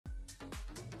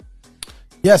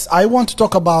Yes, I want to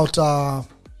talk about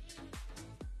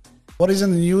what is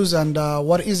in the news, and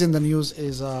what is in the news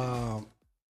is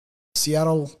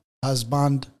Seattle has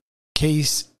banned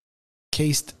caste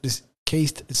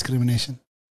discrimination.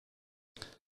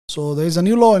 So there is a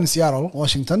new law in Seattle,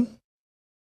 Washington,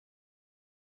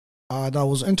 that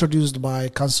was introduced by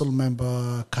Council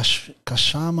Member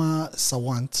Kashama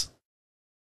Sawant.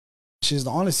 She's the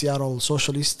only Seattle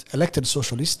socialist, elected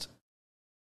socialist,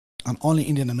 and only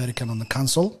Indian American on the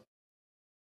council.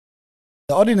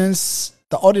 The ordinance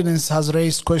has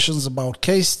raised questions about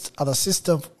caste as a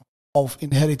system of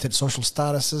inherited social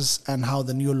statuses and how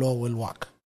the new law will work.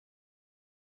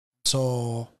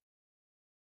 So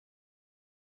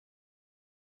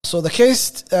the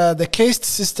caste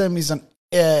system is an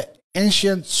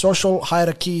ancient social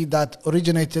hierarchy that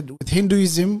originated with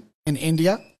Hinduism in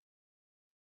India.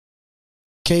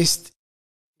 Caste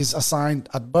is assigned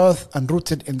at birth and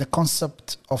rooted in the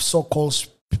concept of so-called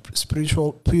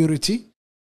spiritual purity.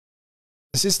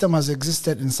 The system has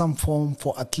existed in some form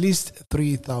for at least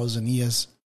 3,000 years.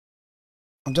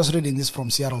 I'm just reading this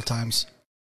from Seattle Times.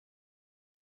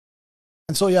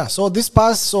 And so, yeah, so this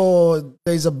passed, so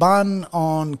there is a ban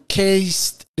on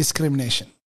caste discrimination.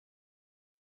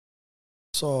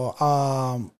 So,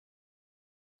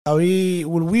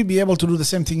 will we be able to do the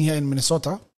same thing here in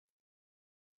Minnesota?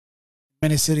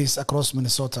 Many cities across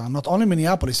Minnesota, not only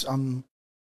Minneapolis. I'm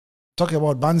talking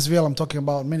about Burnsville, I'm talking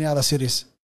about many other cities.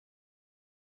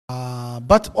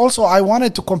 But also I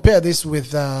wanted to compare this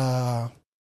with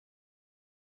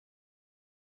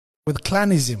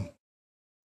clanism.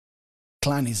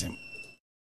 Clanism.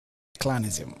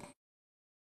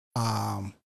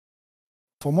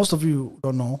 For most of you who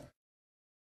don't know,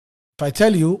 if I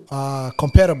tell you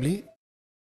comparably,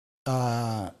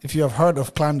 if you have heard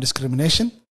of clan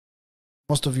discrimination,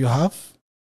 most of you have.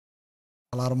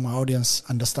 A lot of my audience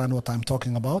understand what I'm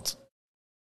talking about.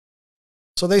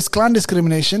 So there is clan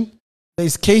discrimination, there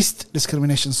is caste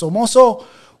discrimination. So more so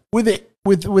with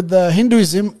the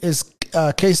Hinduism is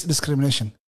caste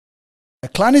discrimination.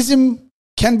 Clanism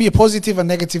can be a positive and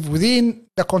negative within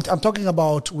the I'm talking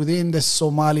about within the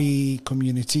Somali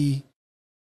community.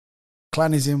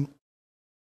 Clanism,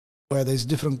 where there's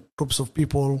different groups of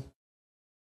people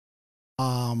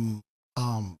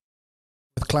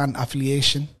with clan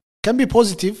affiliation, can be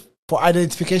positive for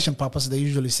identification purpose. They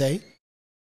usually say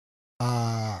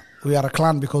we are a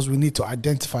clan because we need to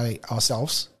identify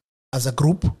ourselves as a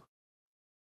group.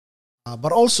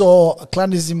 But also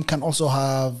clanism can also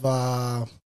have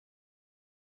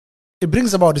it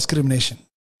brings about discrimination.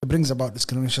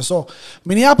 So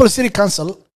Minneapolis City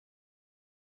Council,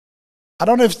 I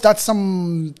don't know if that's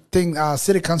something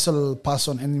city council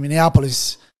person in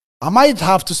Minneapolis. I might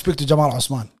have to speak to Jamal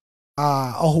Osman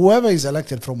or whoever is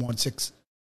elected from Ward 6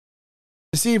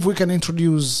 to see if we can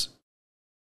introduce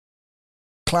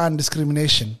clan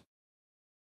discrimination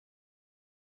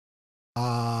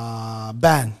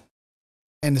ban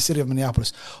in the city of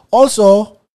Minneapolis.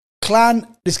 Also, clan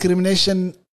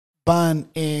discrimination ban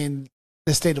in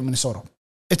the state of Minnesota.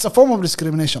 It's a form of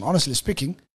discrimination, honestly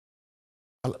speaking.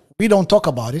 We don't talk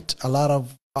about it. A lot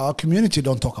of our community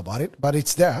don't talk about it, but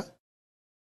it's there.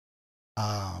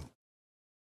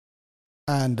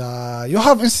 And you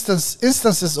have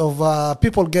instances of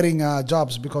people getting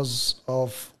jobs because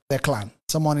of their clan.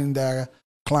 Someone in their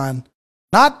clan,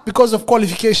 not because of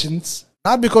qualifications,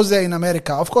 not because they're in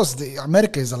America. Of course,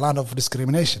 America is a land of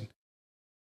discrimination.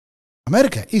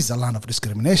 America is a land of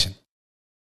discrimination.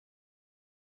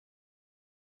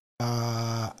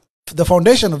 The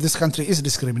foundation of this country is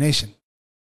discrimination.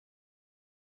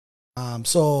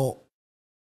 So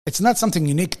it's not something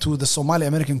unique to the Somali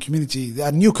American community,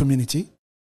 a new community.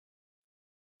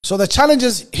 So the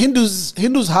challenges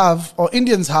Hindus have or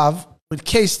Indians have with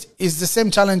caste is the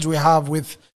same challenge we have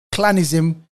with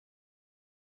clanism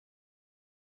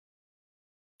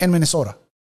in Minnesota.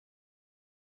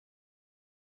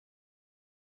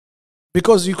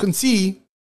 Because you can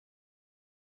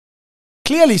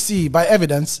clearly see by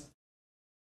evidence,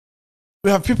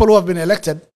 we have people who have been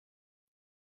elected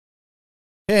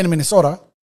here in Minnesota,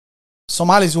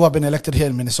 Somalis who have been elected here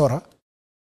in Minnesota,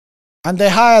 and they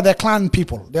hire their clan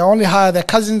people. They only hire their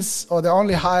cousins, or they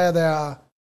only hire their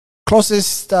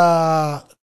closest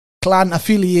clan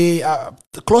affiliate,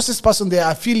 the closest person they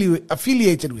are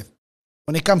affiliated with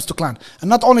when it comes to clan. And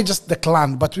not only just the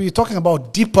clan, but we're talking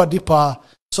about deeper.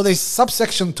 So there's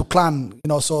subsection to clan,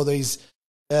 so there's,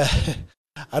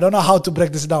 I don't know how to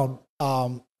break this down.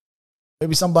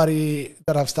 Maybe somebody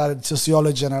that have studied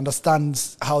sociology and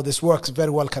understands how this works very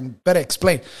well can better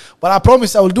explain. But I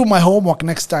promise I will do my homework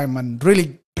next time and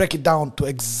really break it down to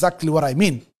exactly what I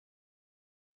mean.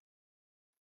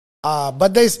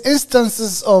 But there's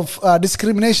instances of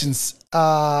discriminations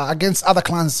against other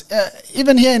clans,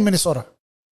 even here in Minnesota.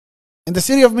 In the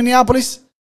city of Minneapolis,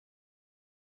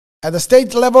 at the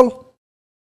state level,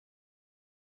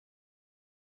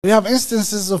 we have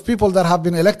instances of people that have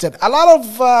been elected. A lot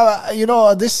of,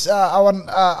 our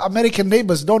American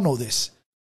neighbors don't know this.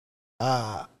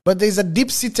 But there's a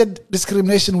deep-seated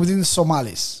discrimination within the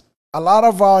Somalis. A lot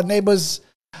of our neighbors,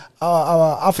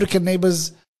 our African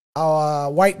neighbors,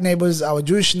 our white neighbors, our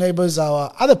Jewish neighbors,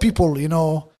 our other people,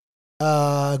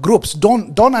 groups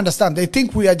don't understand. They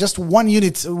think we are just one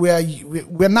unit.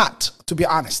 We're not, to be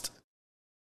honest.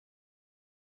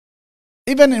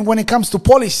 Even when it comes to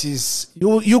policies,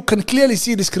 you can clearly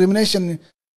see discrimination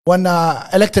when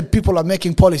elected people are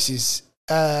making policies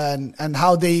and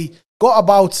how they go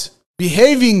about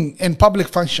behaving in public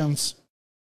functions.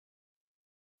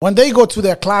 When they go to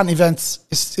their clan events,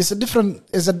 there's a difference,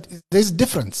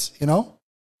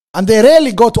 and they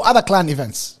rarely go to other clan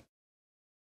events.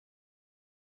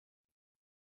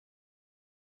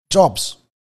 Jobs,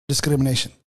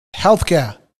 discrimination.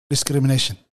 Healthcare,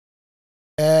 discrimination.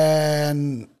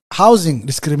 And housing,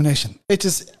 discrimination. It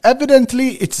is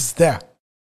there.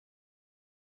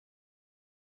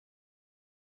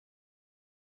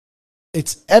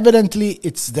 It's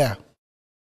there.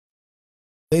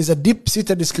 There is a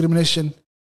deep-seated discrimination.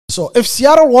 So if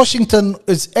Seattle, Washington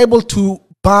is able to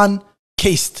ban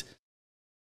caste,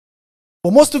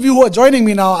 for most of you who are joining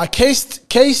me now, a caste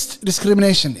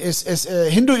discrimination is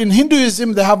in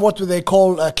Hinduism, they have what they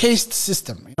call a caste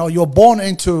system. You're born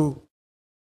into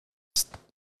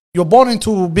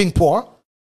being poor,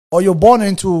 or you're born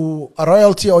into a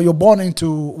royalty, or you're born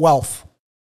into wealth.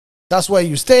 That's where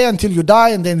you stay until you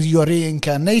die, and then you're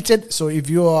reincarnated. So if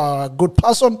you are a good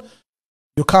person,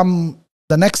 you come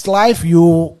the next life,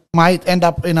 you might end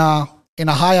up in a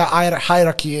higher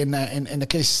hierarchy in the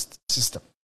caste system.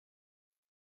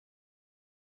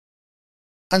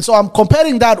 And so I'm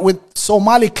comparing that with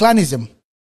Somali clanism.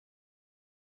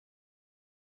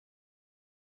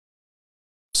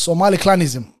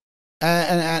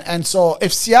 And so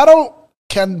if Seattle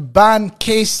can ban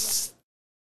caste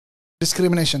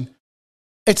discrimination,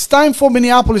 it's time for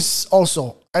Minneapolis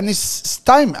also. And it's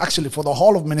time actually for the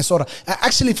whole of Minnesota, and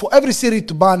actually for every city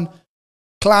to ban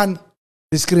clan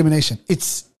discrimination.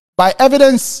 It's by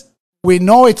evidence. We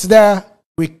know it's there.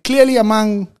 We clearly,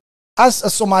 among us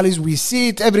as Somalis, we see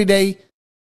it every day.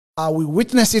 We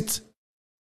witness it.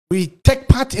 We take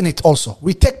part in it also.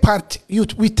 We take part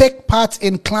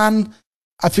in clan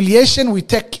affiliation. We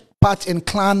take part in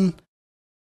clan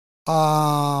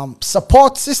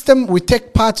support system. We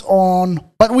take part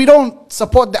but we don't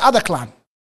support the other clan.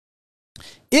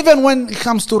 Even when it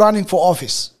comes to running for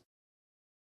office,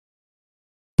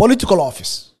 political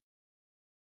office.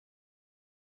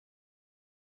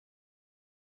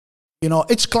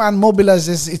 Each clan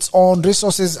mobilizes its own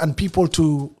resources and people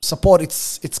to support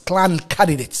its clan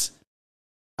candidates.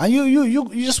 And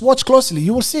you just watch closely,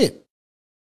 you will see it.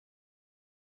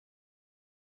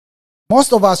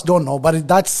 Most of us don't know, but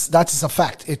that's a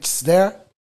fact. It's there.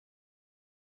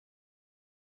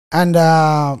 And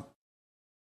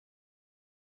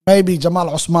maybe Jamal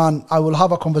Osman, I will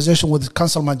have a conversation with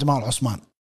Councilman Jamal Osman,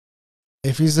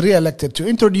 if he's re-elected,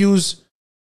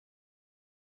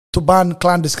 to ban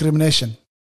clan discrimination,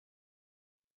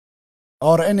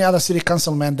 or any other city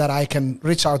councilman that I can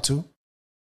reach out to.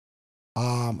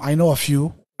 I know a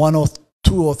few, 1 or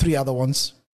 2 or 3 other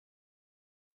ones.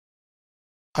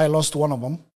 I lost one of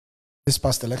them this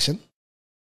past election.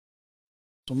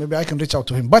 So maybe I can reach out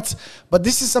to him. But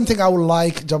this is something I would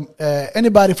like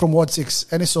anybody from Ward 6,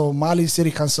 any Somali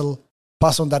City Council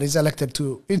person that is elected,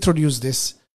 to introduce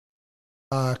this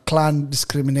clan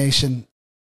discrimination,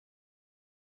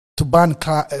 to ban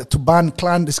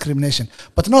clan discrimination.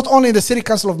 But not only in the City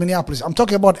Council of Minneapolis. I'm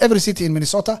talking about every city in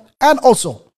Minnesota, and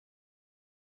also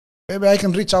maybe I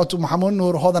can reach out to Mohammed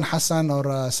or Hodan Hassan or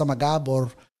Samagab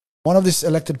or one of these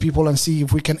elected people and see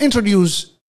if we can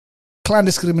introduce clan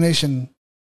discrimination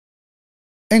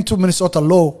into Minnesota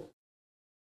law,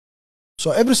 so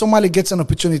every Somali gets an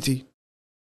opportunity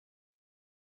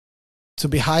to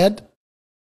be hired,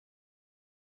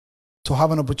 to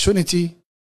have an opportunity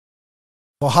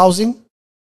for housing,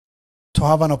 to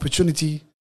have an opportunity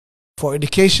for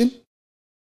education.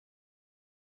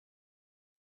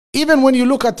 Even when you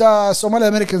look at Somali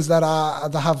Americans that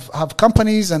have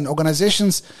companies and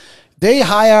organizations, they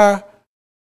hire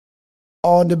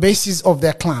on the basis of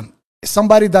their clan,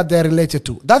 somebody that they're related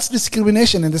to. That's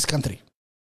discrimination in this country.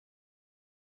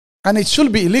 And it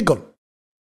should be illegal.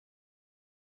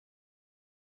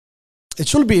 It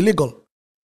should be illegal.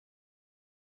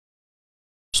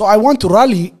 So I want to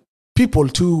rally people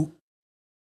to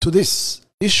this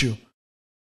issue,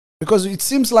 because it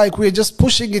seems like we're just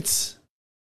pushing it.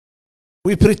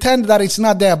 We pretend that it's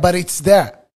not there, but it's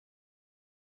there.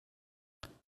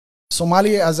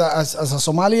 Somalia, as a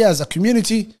Somali, as a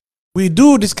community, we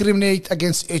do discriminate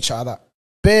against each other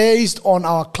based on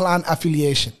our clan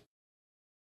affiliation.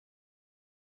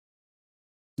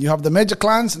 You have the major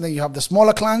clans, and then you have the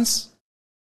smaller clans.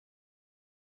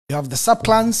 You have the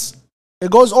sub-clans.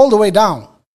 It goes all the way down.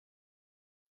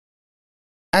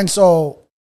 And so,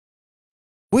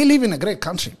 we live in a great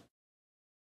country.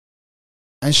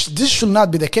 And this should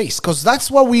not be the case, because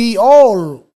that's what we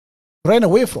all ran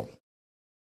away from.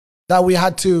 That we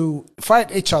had to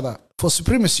fight each other for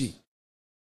supremacy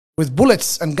with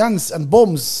bullets and guns and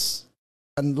bombs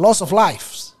and loss of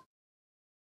lives.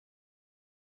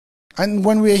 And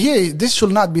when we're here, this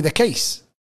should not be the case.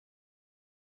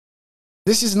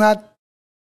 This is not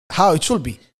how it should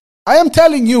be. I am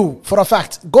telling you for a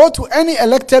fact, go to any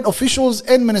elected officials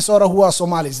in Minnesota who are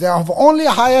Somalis. They have only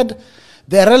hired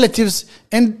their relatives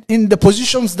in the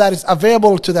positions that is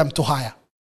available to them to hire.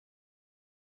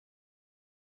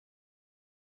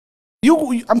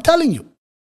 I'm telling you.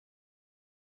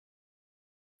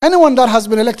 Anyone that has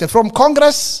been elected, from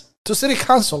Congress to City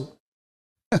Council,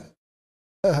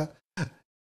 the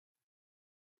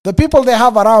people they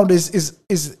have around is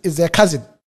their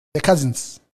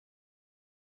cousins,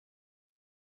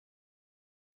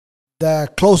 their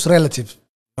close relative,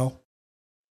 you know.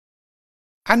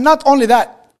 And not only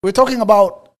that, we're talking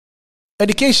about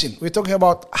education, we're talking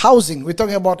about housing, we're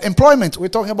talking about employment, we're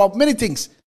talking about many things.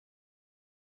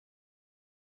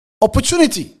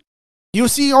 Opportunity. You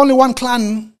see only one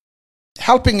clan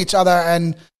helping each other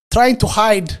and trying to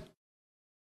hide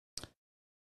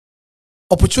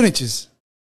opportunities.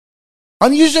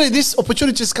 And usually these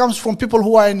opportunities comes from people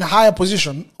who are in higher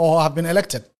position or have been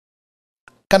elected.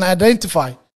 Can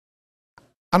identify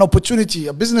an opportunity,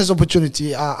 a business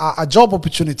opportunity, a job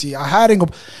opportunity, a hiring,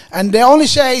 and they only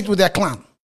share it with their clan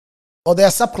or their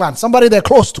sub-clan, somebody they're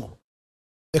close to.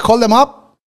 They call them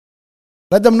up,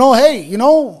 let them know, hey, you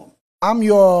know, I'm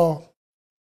your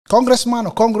congressman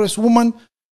or congresswoman.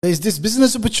 There's this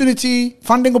business opportunity,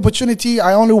 funding opportunity.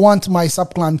 I only want my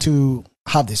sub-clan to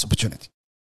have this opportunity.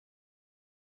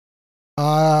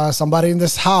 Somebody in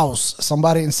this house,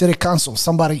 somebody in city council,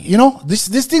 somebody, you know,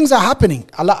 these things are happening.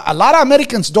 A lot of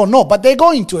Americans don't know, but they're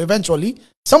going to eventually.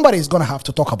 Somebody is going to have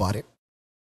to talk about it.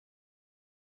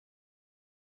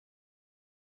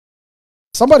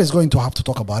 Somebody's going to have to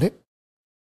talk about it.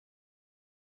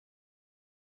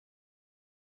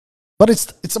 But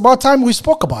it's about time we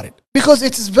spoke about it, because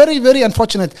it is very, very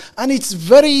unfortunate. And it's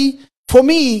very, for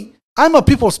me, I'm a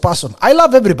people's person. I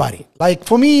love everybody. Like,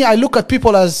 for me, I look at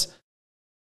people as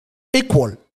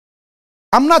equal.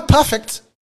 I'm not perfect.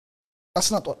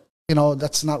 That's not what, you know,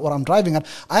 that's not what I'm driving at.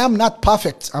 I am not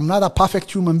perfect. I'm not a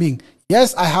perfect human being.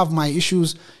 Yes, I have my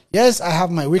issues. Yes, I have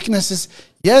my weaknesses.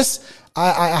 Yes,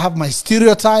 I have my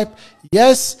stereotype.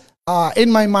 Yes,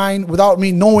 in my mind, without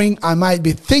me knowing, I might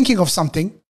be thinking of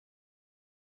something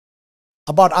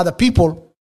about other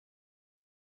people,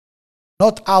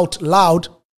 not out loud,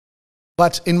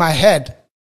 but in my head.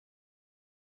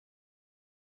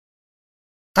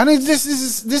 And this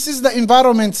is the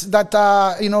environment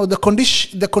that you know, the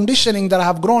conditioning that I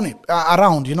have grown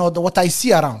around. You know, what I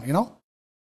see around. You know,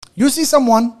 you see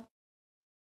someone.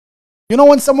 You know,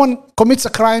 when someone commits a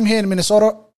crime here in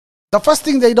Minnesota, the first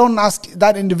thing they don't ask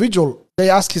that individual, they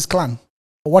ask his clan,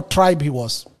 or what tribe he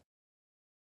was.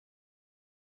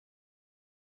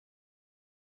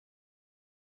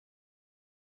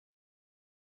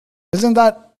 Isn't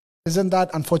that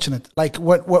unfortunate? Like,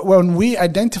 when we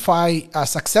identify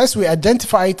success, we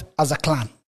identify it as a clan.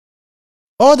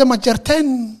 Oh, the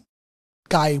Majerten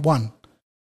guy won.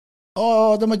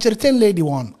 Oh, the Majerten lady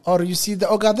won. Or you see the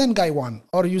Ogaden guy won.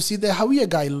 Or you see the Hawiye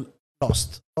guy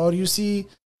lost. Or you see,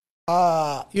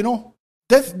 you know,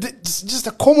 that's just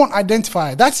a common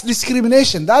identifier. That's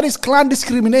discrimination. That is clan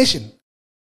discrimination.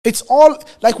 It's all,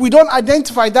 like, we don't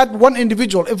identify that one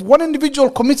individual. If one individual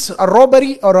commits a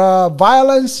robbery or a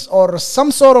violence or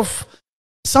some sort of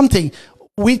something,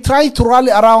 we try to rally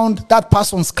around that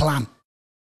person's clan.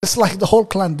 It's like the whole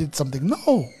clan did something.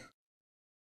 No.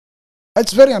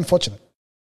 It's very unfortunate.